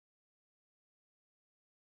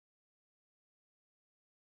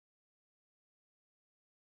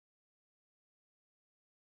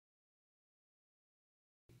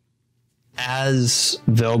as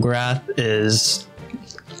Velgrath is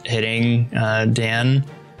hitting Dan,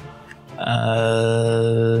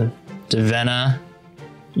 Divenna,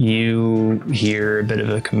 you hear a bit of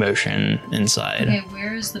a commotion inside. Okay,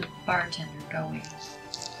 where is the bartender going?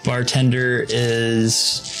 Bartender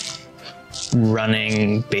is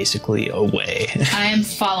running basically away. I am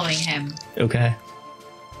following him. Okay.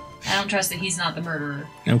 I don't trust that he's not the murderer.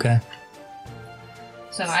 Okay.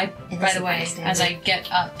 So by the way, as I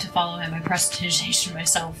get up to follow him, I prestidigitation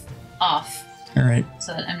myself off. All right.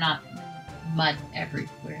 So that I'm not mud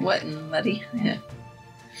everywhere. Wet and muddy. Yeah.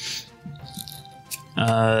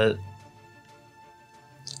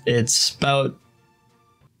 It's about...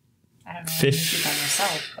 I don't know what I do by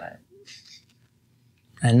myself, but...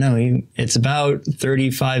 I know, it's about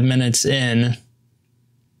 35 minutes in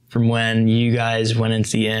from when you guys went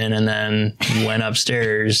into the inn and then went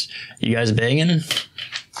upstairs. You guys banging?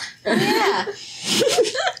 Yeah.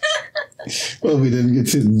 Well, we didn't get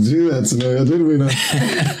to do that scenario, did we not?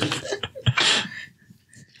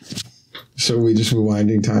 So we just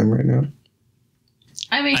rewinding time right now?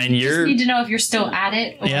 I mean, you just need to know if you're still at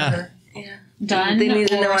it or done. They need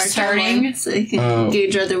to know or our starting. timeline so you can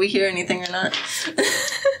gauge whether we hear anything or not.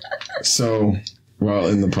 So, while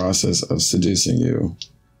in the process of seducing you,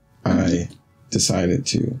 I decided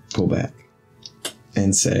to pull back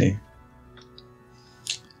and say,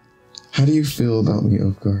 how do you feel about me,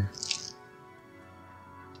 Ulfgar?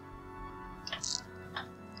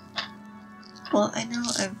 Well, I know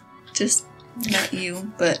I've just met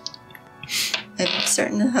you, but I'm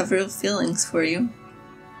starting to have real feelings for you.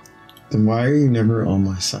 Then why are you never on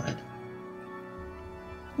my side?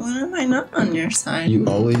 When am I not on your side? You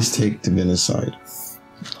always take Divenna's side.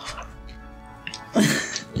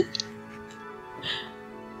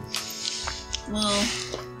 Well,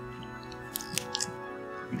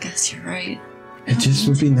 I guess you're right. It just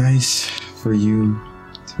would be nice for you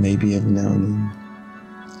to maybe every now and then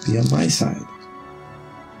be on my side.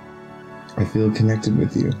 I feel connected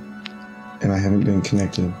with you, and I haven't been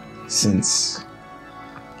connected since...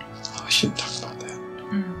 Oh, I shouldn't talk about that.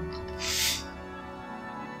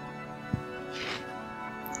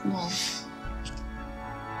 Well...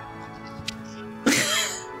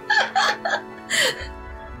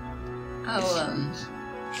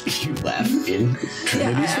 You laugh in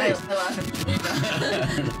Trinity's face. I laugh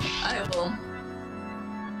in I will.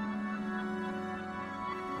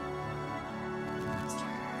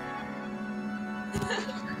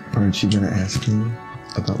 Aren't you gonna ask me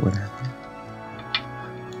about what happened?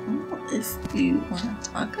 Well, if you want to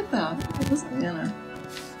talk about it, I wasn't gonna.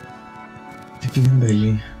 If you're gonna beg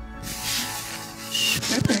me.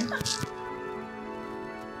 Sure.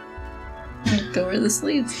 Go where this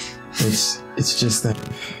leads. It's just that...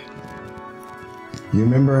 You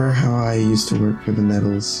remember how I used to work for the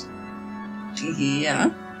Nettles? Yeah.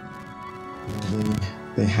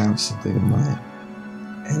 They have something of mine,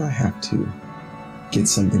 and I have to get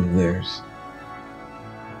something of theirs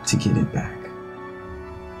to get it back.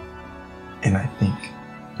 And I think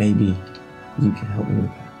maybe you can help me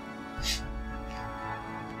with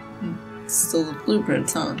that. Still the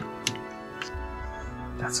blueprints, huh?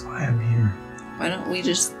 That's why I'm here. Why don't we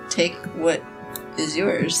just take what is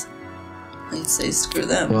yours and say screw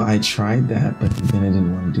them? Well, I tried that, but then I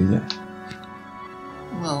didn't want to do that.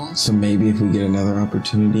 Well... So maybe if we get another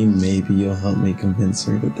opportunity, maybe you'll help me convince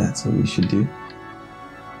her that that's what we should do.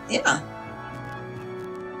 Yeah.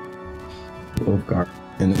 Ulfgar.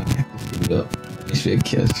 And then I have to give it up. It's a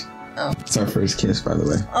kiss. Oh. It's our first kiss, by the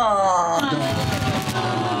way. Aww.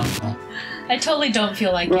 I totally don't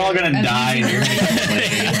feel like we're all gonna die.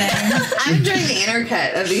 I'm enjoying the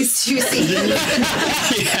intercut of these two scenes.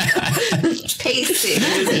 Pacing.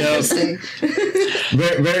 Interesting.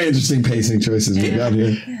 Very, very interesting pacing choices we got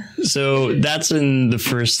here. So that's in the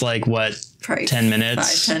first, like, what, Probably 10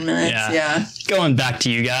 minutes? 5-10 minutes, yeah. Going back to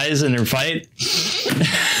you guys in their fight.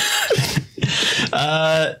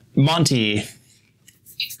 Monty.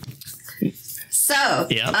 So,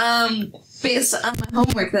 based on my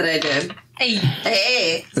homework that I did.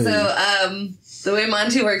 Hey. So, the way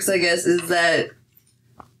Monty works, I guess, is that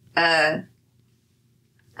I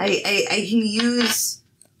can use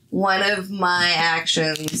one of my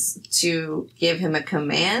actions to give him a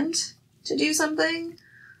command to do something.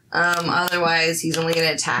 Otherwise, he's only going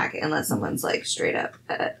to attack unless someone's, like, straight up,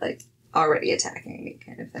 like, already attacking me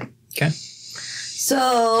kind of thing. Okay.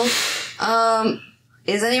 So,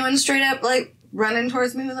 is anyone straight up, like, running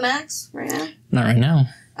towards me with an axe right now? Not right now.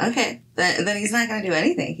 Okay. Then he's not going to do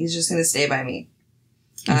anything. He's just going to stay by me.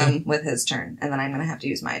 With his turn. And then I'm going to have to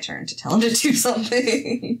use my turn to tell him to do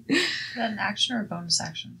something. Is that an action or a bonus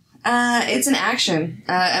action? It's an action,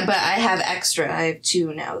 but I have extra. I have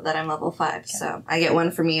 2 now that I'm level 5, so I get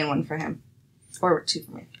 1 for me and 1 for him, or 2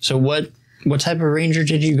 for me. So what type of ranger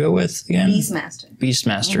did you go with again? Beastmaster.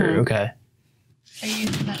 Beastmaster. Okay. Are you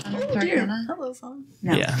Dorks? Hello, phone.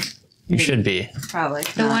 No, Yeah, you should be. probably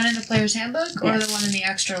The one in the player's handbook, or Yes. the one in the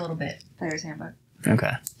extra little bit? player's handbook.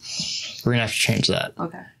 Okay. We're gonna have to change that.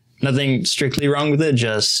 Okay. Nothing strictly wrong with it,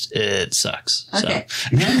 just it sucks. Okay. So.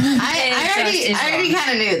 I already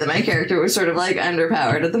kind of knew that my character was sort of like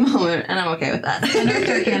underpowered at the moment, and I'm okay with that.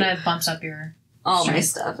 Another kind of bumps up your All my strength.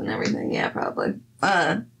 stuff and everything. Yeah, probably.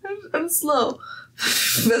 I'm slow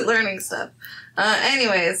with learning stuff.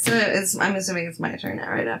 Anyways, so I'm assuming it's my turn now,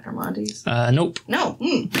 right after Monty's. Nope. No.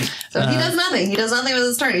 So he does nothing. He does nothing with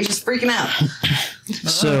his turn. He's just freaking out.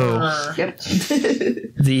 So Yep.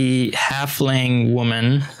 the halfling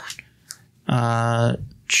woman,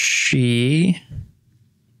 she.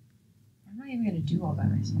 I'm not even gonna do all by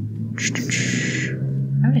myself.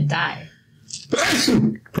 I'm gonna die.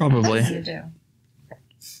 Probably. I'm gonna do.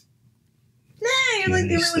 Nah, you're like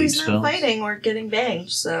the only one who's not fighting or getting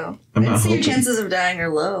banged, so I'm I'd not say your hoping. chances of dying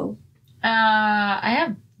are low. I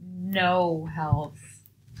have no health.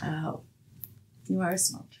 Oh. You are a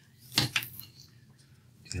small child.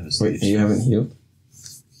 Wait, you haven't healed?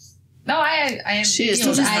 No, I am. She is He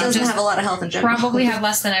healed. just I doesn't just have a lot of health in general. probably have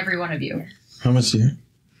less than every one of you. How much do you have?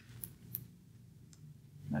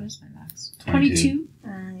 What is my max? 22.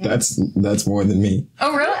 22? Yeah. That's more than me.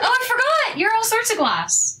 Oh, really? Oh, I forgot! You're all sorts of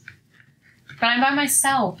glass. But I'm by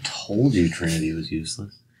myself. Told you Trinity was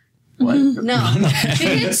useless. What? No.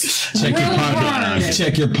 It's Check your real pocket. hard.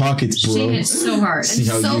 Check your pockets, bro. She hits so hard. See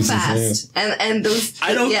how so useless I am. fast. And those...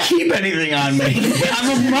 I don't yeah. keep anything on me.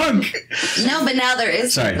 I'm a monk. No, but now there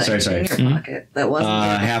is Sorry, something sorry. in your pocket that wasn't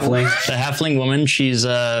there before. Halfling. The halfling woman, she's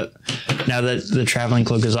now that the traveling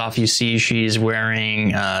cloak is off, you see she's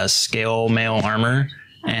wearing scale mail armor,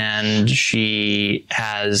 and she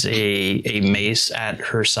has a mace at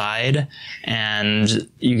her side, and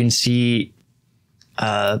you can see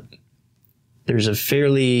there's a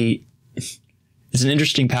fairly, it's an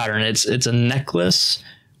interesting pattern. It's a necklace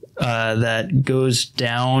that goes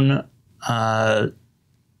down.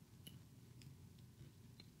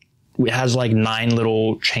 It has like 9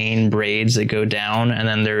 little chain braids that go down, and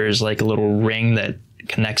then there's like a little ring that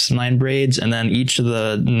connects the 9 braids, and then each of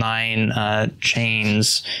the 9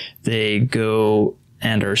 chains, they go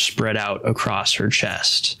and are spread out across her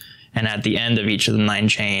chest. And at the end of each of the 9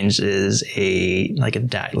 chains is a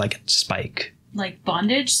spike. Like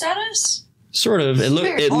bondage status? Sort of. It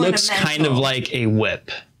very looks kind of ornamental. like a whip.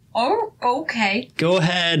 Oh, okay. Go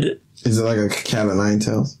ahead. Is it like a cat of 9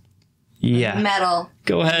 tails? Yeah. Metal.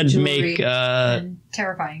 Go ahead. Jewelry. Make. And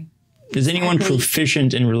terrifying. Is anyone Exactly.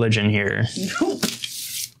 proficient in religion here?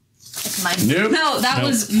 It's my... Nope. No, that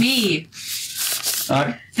was me.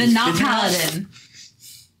 The not paladin.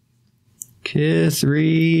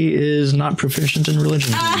 Kithri is not proficient in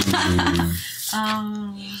religion.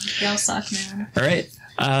 Y'all suck, man. All right.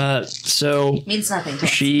 So Means nothing to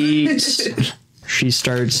us. she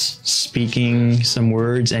starts speaking some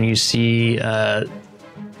words, and you see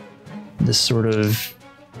this sort of,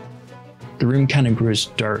 the room kind of grows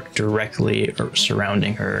dark directly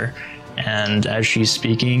surrounding her, and as she's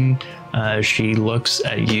speaking, she looks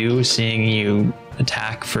at you, seeing you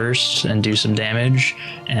attack first and do some damage,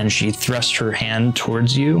 and she thrusts her hand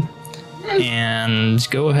towards you. And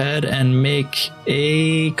go ahead and make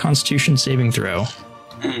a Constitution saving throw.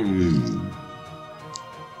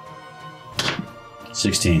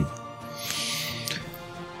 16.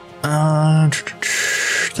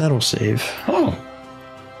 That'll save. Oh.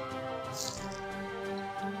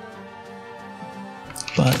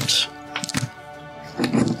 But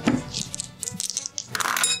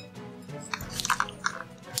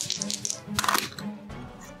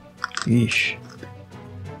yeesh.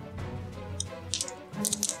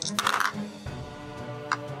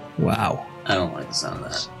 Wow. I don't like the sound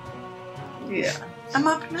of that. Yeah. I'm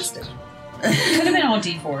optimistic. Could have been all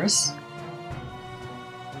D4s.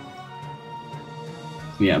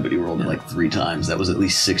 Yeah, but he rolled it like 3 times. That was at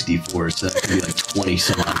least 64, so that could be like 20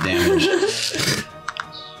 some odd damage.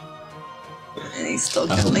 And he's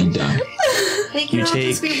still I hope you going. die. Hey, You you don't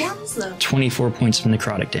have to take- be ones, though. 24 points of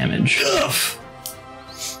necrotic damage. I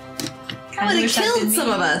would have killed some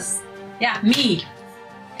of us. Yeah, me.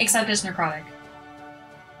 Except it's necrotic.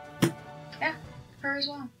 Yeah, her as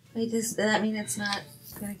well. Wait, does that mean it's not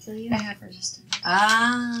gonna kill you? I have resistance.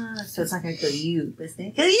 Ah, so it's not gonna kill you, but it's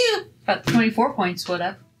gonna kill you. But 24 points would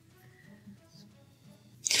have.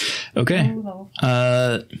 Okay.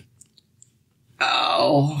 Oh,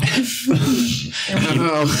 Ow.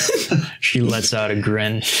 She lets out a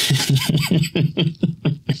grin. She's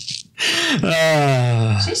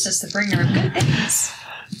just the bringer of good things.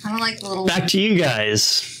 I don't like the little. Back to you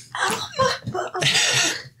guys.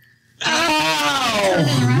 Ow!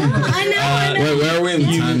 I know. Where are we in the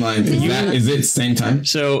timeline? Is it same time?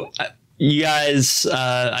 So you guys,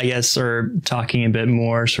 I guess, are talking a bit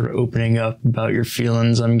more, sort of opening up about your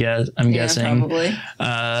feelings. I'm guessing. Probably.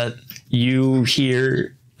 You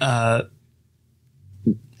hear an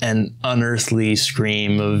unearthly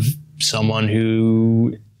scream of someone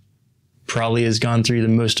who probably has gone through the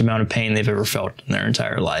most amount of pain they've ever felt in their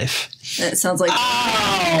entire life. It sounds like.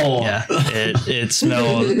 Ow! Yeah, it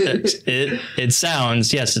smells. It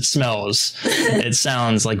sounds. Yes, it smells. It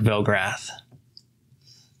sounds like Velgrath.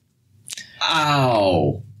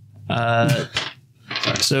 Ow!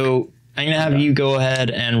 So I'm gonna have you go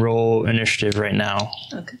ahead and roll initiative right now.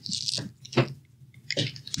 Okay.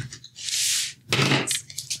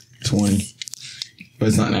 20. But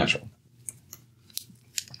it's not natural.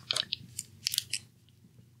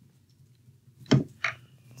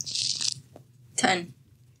 $10.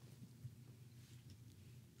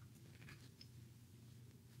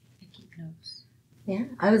 Yeah,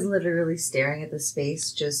 I was literally staring at the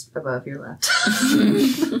space just above your left.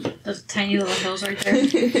 Those tiny little hills right there.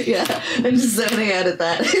 Yeah, I'm just zoning out at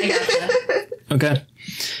that. I gotcha. Okay.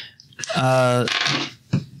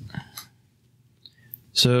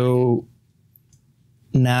 So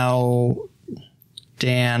now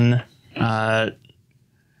Dan,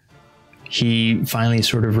 he finally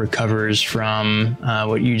sort of recovers from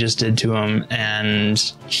what you just did to him, and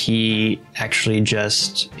he actually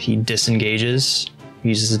he disengages,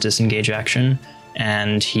 uses a disengage action,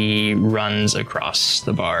 and he runs across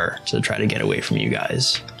the bar to try to get away from you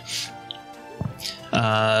guys.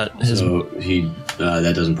 So he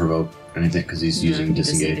that doesn't provoke anything because he's using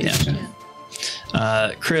disengage. Yeah.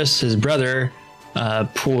 Chris, his brother,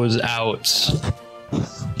 pulls out.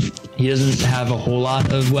 He doesn't have a whole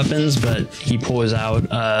lot of weapons, but he pulls out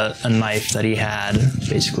a knife that he had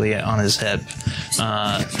basically on his hip,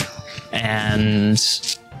 and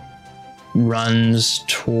runs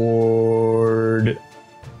toward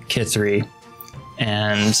Kithri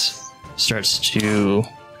and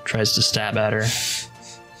tries to stab at her.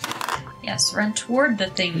 Yes, run toward the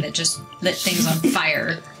thing that just lit things on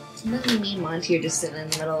fire. Doesn't mean Monty, you're just sitting in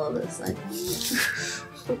the middle of this. Like,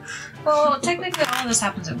 Well, technically all this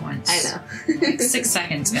happens at once. I know. 6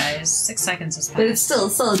 seconds, guys. 6 seconds has passed. But it's still a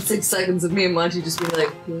solid 6 seconds of me and Monty just being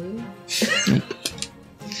like,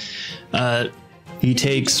 He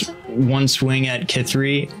takes one swing at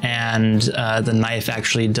Kithri, and the knife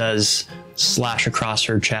actually does slash across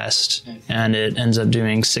her chest, and it ends up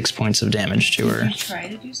doing 6 points of damage to her. Did you try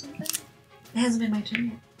to do something? It hasn't been my turn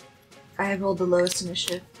yet. I rolled the lowest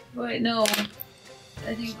initiative. Wait, no.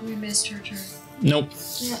 I think we missed her turn. Nope.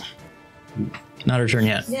 Yeah. Not her turn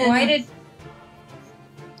yet. Yeah, Why did...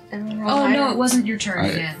 everyone roll Oh, higher? no, it wasn't your turn I-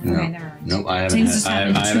 again. no. Okay, never mind. Nope, I haven't. Things just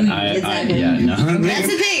happened between you. Yeah, no. That's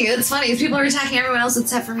the thing. It's funny. Is people are attacking everyone else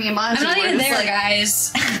except for me and Monty. I'm not We're even just there, like,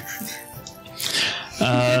 guys.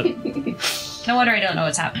 No wonder I don't know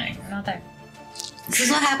what's happening. I'm not there. This is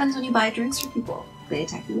what happens when you buy drinks for people. They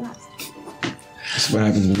attack you last. This is what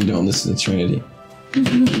happens when you don't listen to Trinity.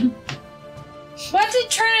 What did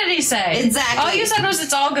Trinity say? Exactly. All you said was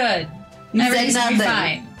it's all good. You said Everything's gonna be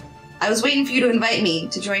nothing. fine. I was waiting for you to invite me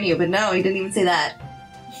to join you, but no, he didn't even say that.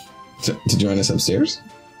 To join us upstairs?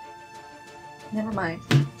 Never mind.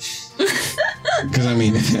 Because, I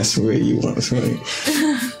mean, if that's the way you want to swing.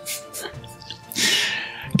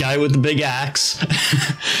 Guy with the big axe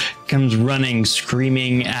comes running,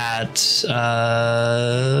 screaming at you,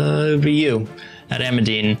 at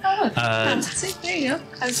Amadine. Oh, see, there you go.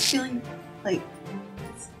 I was feeling like...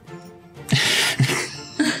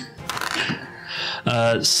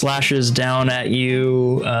 Slashes down at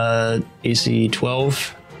you, AC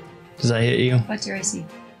 12. Does that hit you? What's your AC?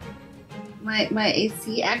 My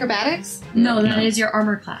AC acrobatics? No, that No. is your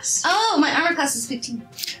armor class. Oh, my armor class is 15.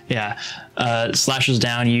 Yeah. Slashes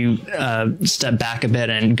down, you step back a bit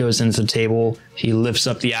and goes into the table. He lifts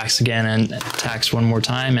up the axe again and attacks one more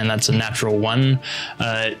time, and that's a natural 1.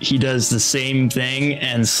 He does the same thing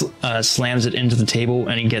and slams it into the table,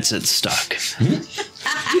 and he gets it stuck.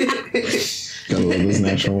 Gotta love those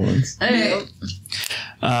natural ones. Alright.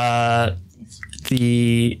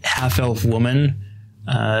 The half-elf woman,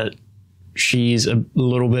 she's a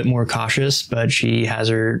little bit more cautious, but she has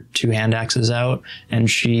her 2 hand axes out, and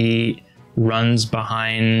she runs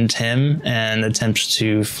behind him and attempts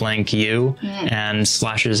to flank you and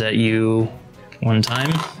slashes at you one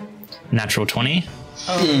time. Natural 20.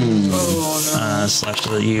 Slashes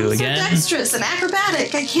at you So again. dexterous and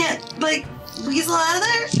acrobatic. I can't, like, weasel out of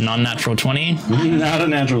there? Non-natural 20. Not a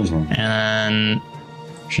natural one. And then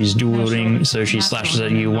she's dueling, so she slashes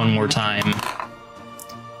at you one more time.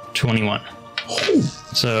 21.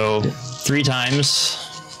 So 3 times.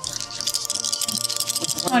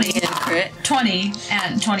 20 and crit. 20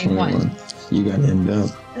 and 21. You got hemmed up.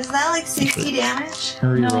 Is that like 60 damage?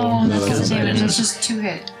 Hurry roll. No, that's because the I damage. didn't- It's just 2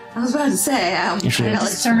 hit. I was about to say, You should I have got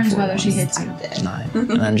like determines 4 whether she ones. hits you. I'm dead. 9.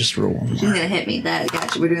 And then just roll one She's more. gonna hit me. That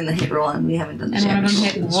gotcha. We're doing the hit roll and we haven't done the And one of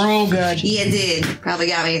damage. them hit real good. Yeah, it did. Probably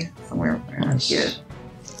got me somewhere around Nice. here.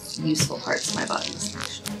 Useful parts of my body.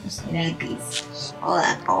 Just need these. All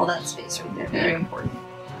that space right there. Very important.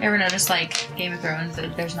 Ever notice, like, Game of Thrones,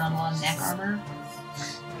 that there's not a lot of neck armor?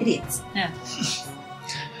 Idiots. Yeah.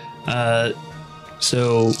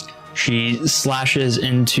 So she slashes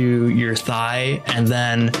into your thigh, and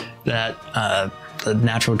then that the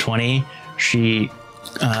natural 20, she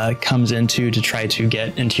comes into to try to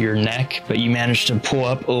get into your neck, but you manage to pull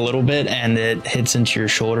up a little bit, and it hits into your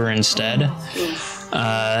shoulder instead.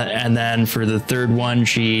 And then for the third one,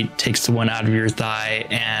 she takes the one out of your thigh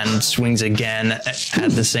and swings again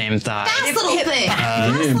at the same thigh. Fast little thing.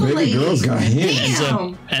 Man, little baby lady. girl's got him.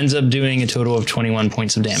 Damn. Ends up doing a total of 21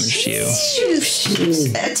 points of damage to you.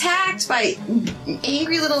 She's attacked by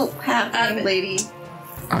angry little half lady.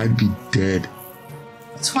 I'd be dead.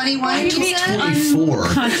 21, you said? 24.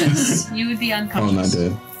 Unconscious. You would be Oh, unconscious. not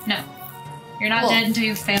dead. No. You're not Cool. dead until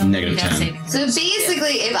you fail Negative the death 10. saving So throw.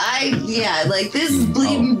 basically, if this is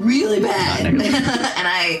bleeding really bad, and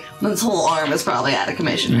this whole arm is probably out of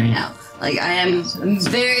commission right now. Like, I'm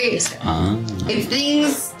very, if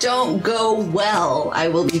things don't go well, I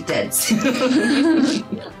will be dead soon.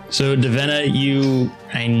 So Divenna,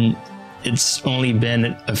 it's only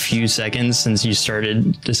been a few seconds since you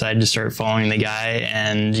decided to start following the guy,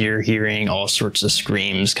 and you're hearing all sorts of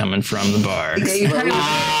screams coming from the bar.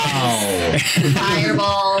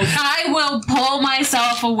 Fireballs. I will pull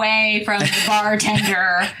myself away from the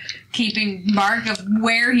bartender, keeping mark of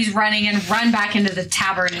where he's running, and run back into the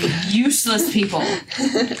tavern and useless people. And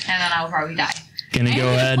then I will probably die. Gonna I'm go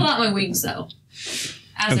gonna ahead. pull out my wings, though.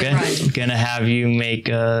 As I Okay. run. Gonna have you make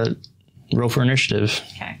a roll for initiative.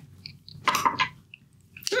 Okay.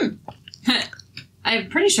 I'm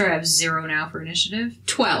pretty sure I have 0 now for initiative.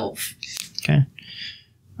 12. Okay.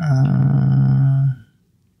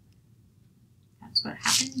 That's what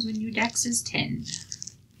happens when your dex is 10.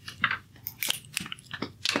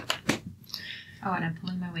 Oh, and I'm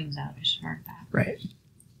pulling my wings out. I should mark that. Right.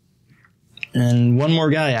 And one more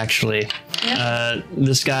guy, actually. Yep.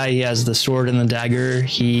 This guy, he has the sword and the dagger.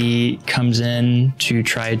 He comes in to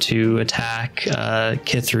try to attack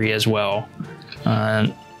Kithri as well.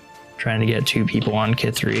 Trying to get 2 people on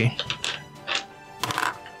Kithri.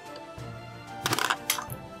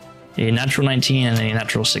 A natural 19 and a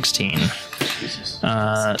natural 16.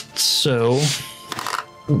 So, I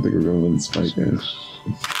don't think we're gonna win this fight, guys.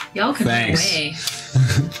 Y'all can Thanks.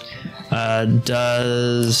 run away.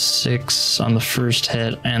 does 6 on the first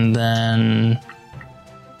hit and then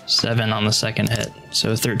 7 on the second hit.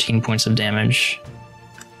 So 13 points of damage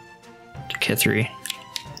to Kithri.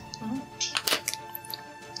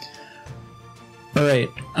 All right,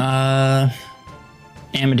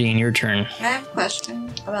 Amadine, your turn. I have a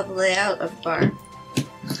question about the layout of the bar.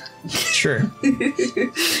 Sure.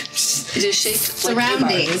 It is shaped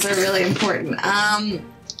surroundings are really important.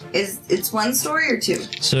 It's one story or 2?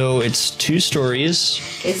 So it's 2 stories.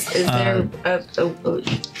 Is there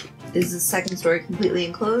is the second story completely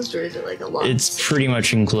enclosed, or is it like a loft? It's pretty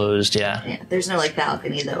much enclosed, yeah. Yeah, there's no like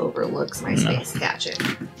balcony that overlooks my space. Gotcha.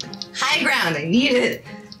 High ground, I need it.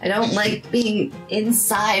 I don't like being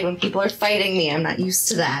inside when people are fighting me. I'm not used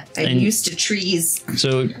to that. I'm used to trees.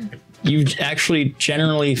 So you've actually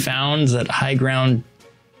generally found that high ground,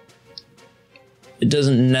 it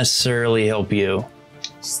doesn't necessarily help you.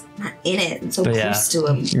 Just not in it. I'm so But close to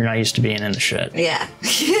them. You're not used to being in the shit. Yeah.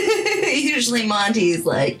 Usually Monty's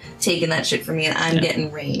like taking that shit from me and I'm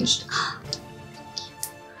getting ranged.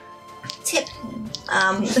 Tip.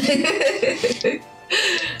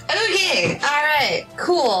 Okay. Alright.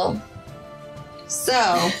 Cool.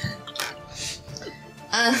 So.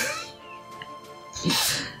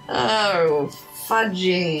 Oh,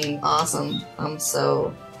 fudging. Awesome. I'm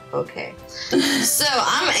so okay. So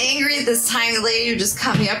I'm angry at this tiny lady who just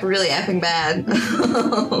cut me up really effing bad.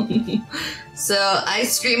 So I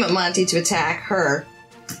scream at Monty to attack her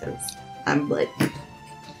because I'm like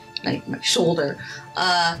my shoulder.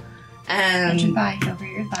 And And Goodbye. Over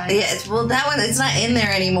your thigh. yeah, well, that one, it's not in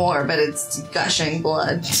there anymore, but it's gushing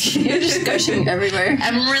blood. You're just gushing everywhere.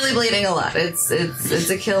 I'm really bleeding a lot. It's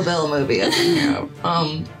a Kill Bill movie. As you know.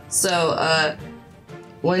 So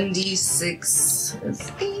 1d6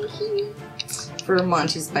 is for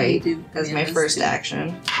Monty's bite as my first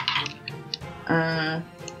action.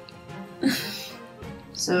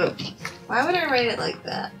 So why would I write it like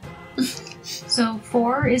that? So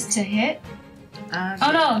 4 is to hit.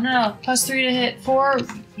 Oh no. +3 to hit. 4,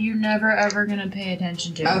 you're never ever gonna pay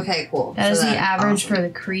attention to. Okay, cool. That is So the average awesome. for the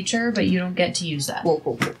creature, but you don't get to use that.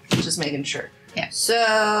 Cool. Just making sure. Yeah.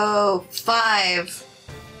 So 5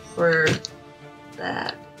 for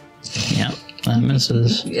that. Yeah, that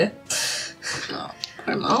misses. Yeah.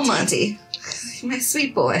 Oh, Monty, my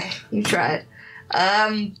sweet boy, you tried.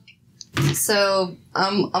 So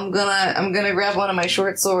I'm gonna grab one of my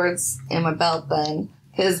short swords and my belt then,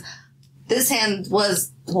 because this hand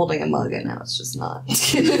was holding a mug and now it's just not.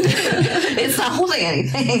 It's not holding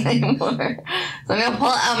anything anymore. So I'm gonna pull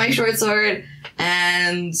out my short sword,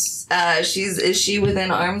 and is she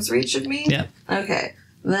within arm's reach of me? Yeah. Okay.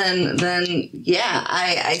 Then yeah,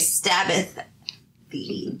 I stabbeth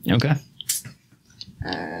thee. Okay.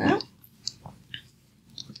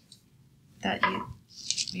 That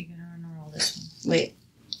you're gonna roll this one. Wait.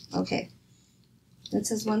 Okay. It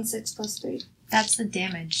says 1/6 +3. That's the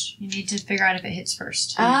damage. You need to figure out if it hits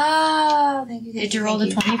first. Oh, thank you. Did you roll the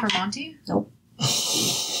 20 for Monty? Nope.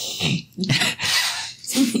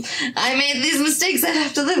 I made these mistakes. I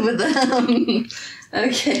have to live with them.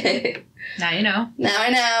 Okay. Now you know. Now I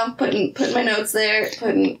know. Putting my notes there.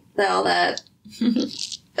 Putting all that.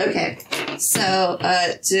 Okay. So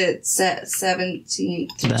to set 17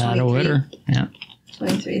 to That'll 23. hit her. Yeah.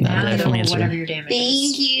 23. That Now you definitely know hits her. whatever your damage is.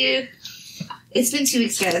 Thank you. It's been 2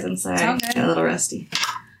 weeks, guys. I'm sorry. It's okay. Got a little rusty.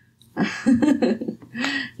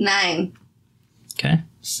 9. Okay.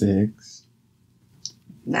 6.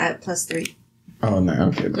 That +3. Oh, no.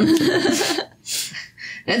 Okay.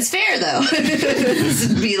 It's fair though.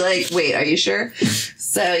 To be like, wait, are you sure?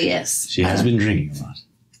 So yes. She has been drinking a lot.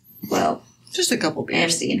 Well, Just a couple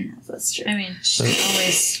beers. Amadine has, that's true. I mean, she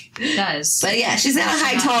always does. But yeah, she's got a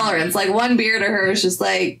high tolerance. Like one beer to her is just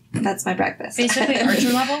like, that's my breakfast. Basically, archer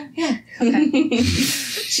level? Yeah. Okay.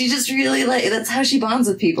 She just really that's how she bonds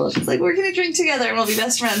with people. She's like, we're gonna drink together and we'll be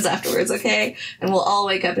best friends afterwards, okay? And we'll all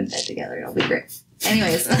wake up in bed together. It'll be great.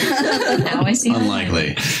 Anyways. Now I see.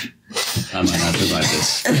 Unlikely. I might not survive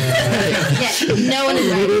this. Yeah, no one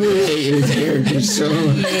invited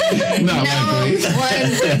No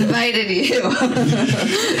one invited you.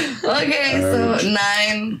 Okay, so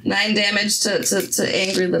 9 damage to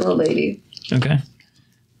angry little lady. Okay.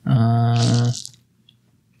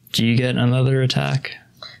 Do you get another attack?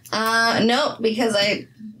 No, because I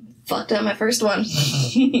fucked up my first one.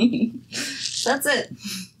 That's it.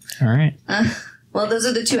 All right. Well, those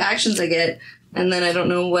are the 2 actions I get, and then I don't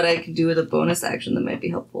know what I could do with a bonus action that might be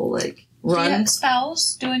helpful, like run. Do you have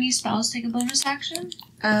spells? Do any spells take a bonus action?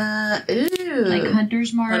 Ooh. Like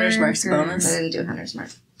Hunter's Mark? Hunter's Mark's I bonus. didn't do Hunter's Mark.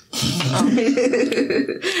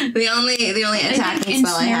 The only attacking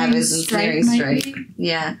spell I have is Ensnaring Strike.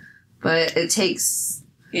 Yeah, but it takes.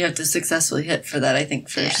 You have to successfully hit for that, I think,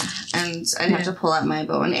 first. Yeah, and I'd have to pull out my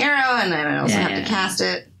bow and arrow, and then I also have to cast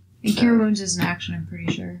it. And Cure Wounds is an action, I'm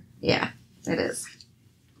pretty sure. Yeah, it is.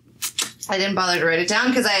 I didn't bother to write it down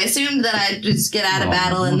because I assumed that I'd just get out of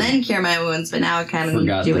battle and then cure my wounds, but now I kind of need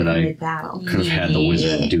to Forgot do it that I mid-battle. Could have had the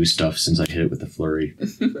wizard do stuff since I hit it with the flurry.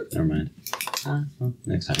 Never mind. Well,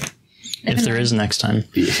 next time. If there is next time.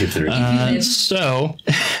 If there is. So,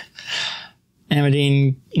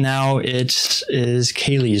 Amadine, now it is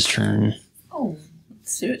Kaylee's turn. Oh,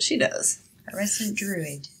 Let's see what she does. a resident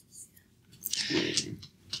druid.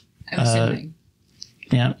 I'm Uh, assuming.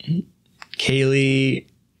 Yeah. Kaylee,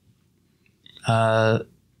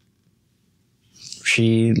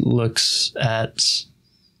 she looks at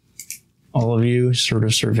all of you, sort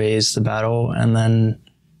of surveys the battle, and then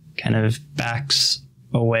kind of backs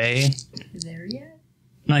away. There yet?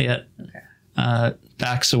 Not yet. Okay.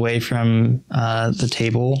 Backs away from the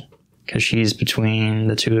table because she's between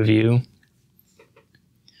the two of you.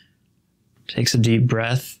 Takes a deep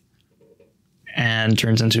breath and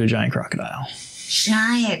turns into a giant crocodile.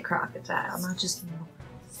 Giant crocodile, not just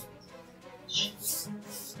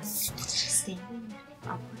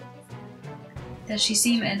Does she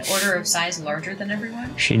seem an order of size larger than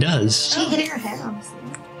everyone? She does. She hitting her head, honestly.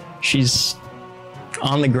 She's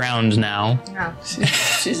on the ground now. No.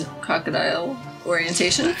 She's crocodile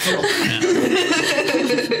orientation.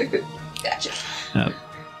 Gotcha.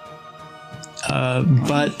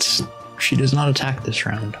 But she does not attack this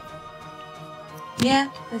round. Yeah,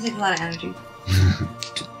 I take a lot of energy.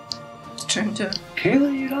 Turn to.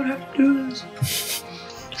 Kayla, you don't have to do this.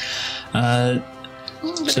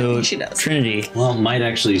 So She does. Trinity, Well, might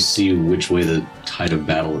actually see which way the tide of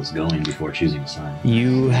battle is going before choosing a side.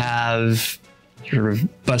 you have sort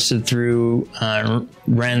of busted through,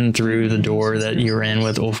 ran through the door that you were in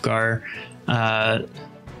with Ulfgar.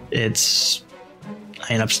 It's,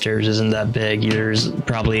 I mean, upstairs isn't that big. There's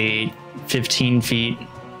probably 15 feet.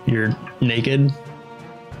 You're naked.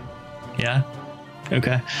 Yeah.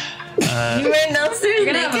 Okay. You ran downstairs You're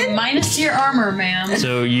gonna have a naked? minus to your armor, ma'am.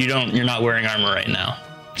 So you're not wearing armor right now.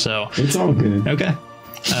 So It's all good. okay.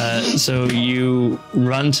 So you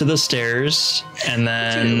run to the stairs, and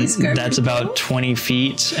then that's about 20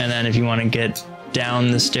 feet. And then if you want to get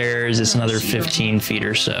down the stairs, it's another 15 feet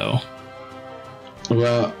or so.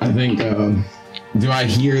 Well, I think. Do I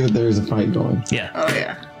hear that there's a fight going? Yeah. Oh,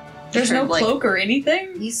 yeah. There's no Like- cloak or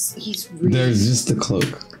anything? He's really... There's just a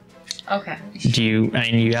cloak. Okay. Do you? I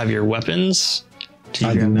mean, you have your weapons.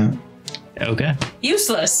 I do not. Okay.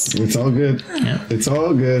 Useless. It's all good. Yeah. It's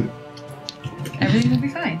all good. Everything will be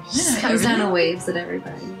fine. comes down and waves at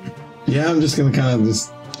everybody. Yeah, I'm just gonna kind of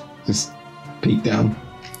just peek down.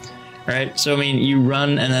 All right. So I mean, you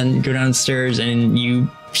run and then go downstairs, and you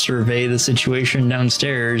survey the situation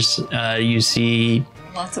downstairs. You see.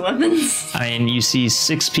 Lots of weapons. I mean, you see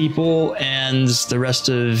 6 people, and the rest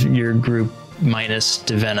of your group minus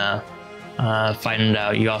Divenna fighting it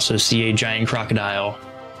out. You also see a giant crocodile.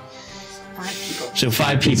 5 people. So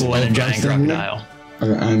 5 people and a giant standing there? crocodile.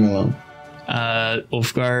 Or I'm alone.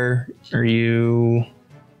 Ulfgar, are you?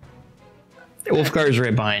 Ulfgar is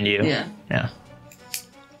right behind you. Yeah. Yeah.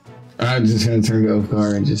 I'm just gonna turn to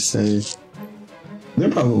Ulfgar and just say,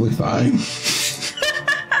 they're probably fine.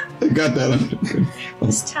 They got that under control.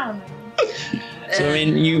 Just tell me. So I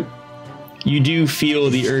mean, you do feel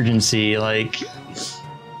the urgency, like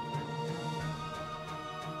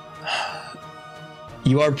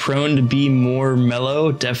you are prone to be more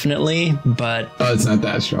mellow, definitely, but Oh, it's not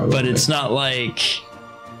that strong. but it's not like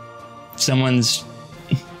someone's.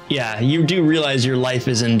 Yeah, you do realize your life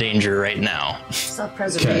is in danger right now.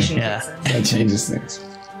 Self-preservation Okay, yeah. kicks in. That changes things.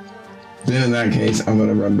 Then in that case, I'm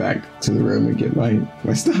gonna run back to the room and get my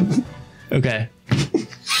stuff. Okay.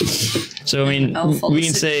 So I mean, I'll follow we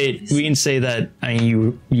can suit. say that I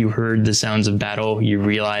mean you heard the sounds of battle. You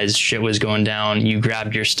realized shit was going down. You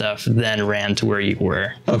grabbed your stuff, then ran to where you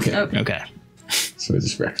were. Okay. Okay. So I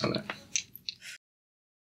just wrecked on that.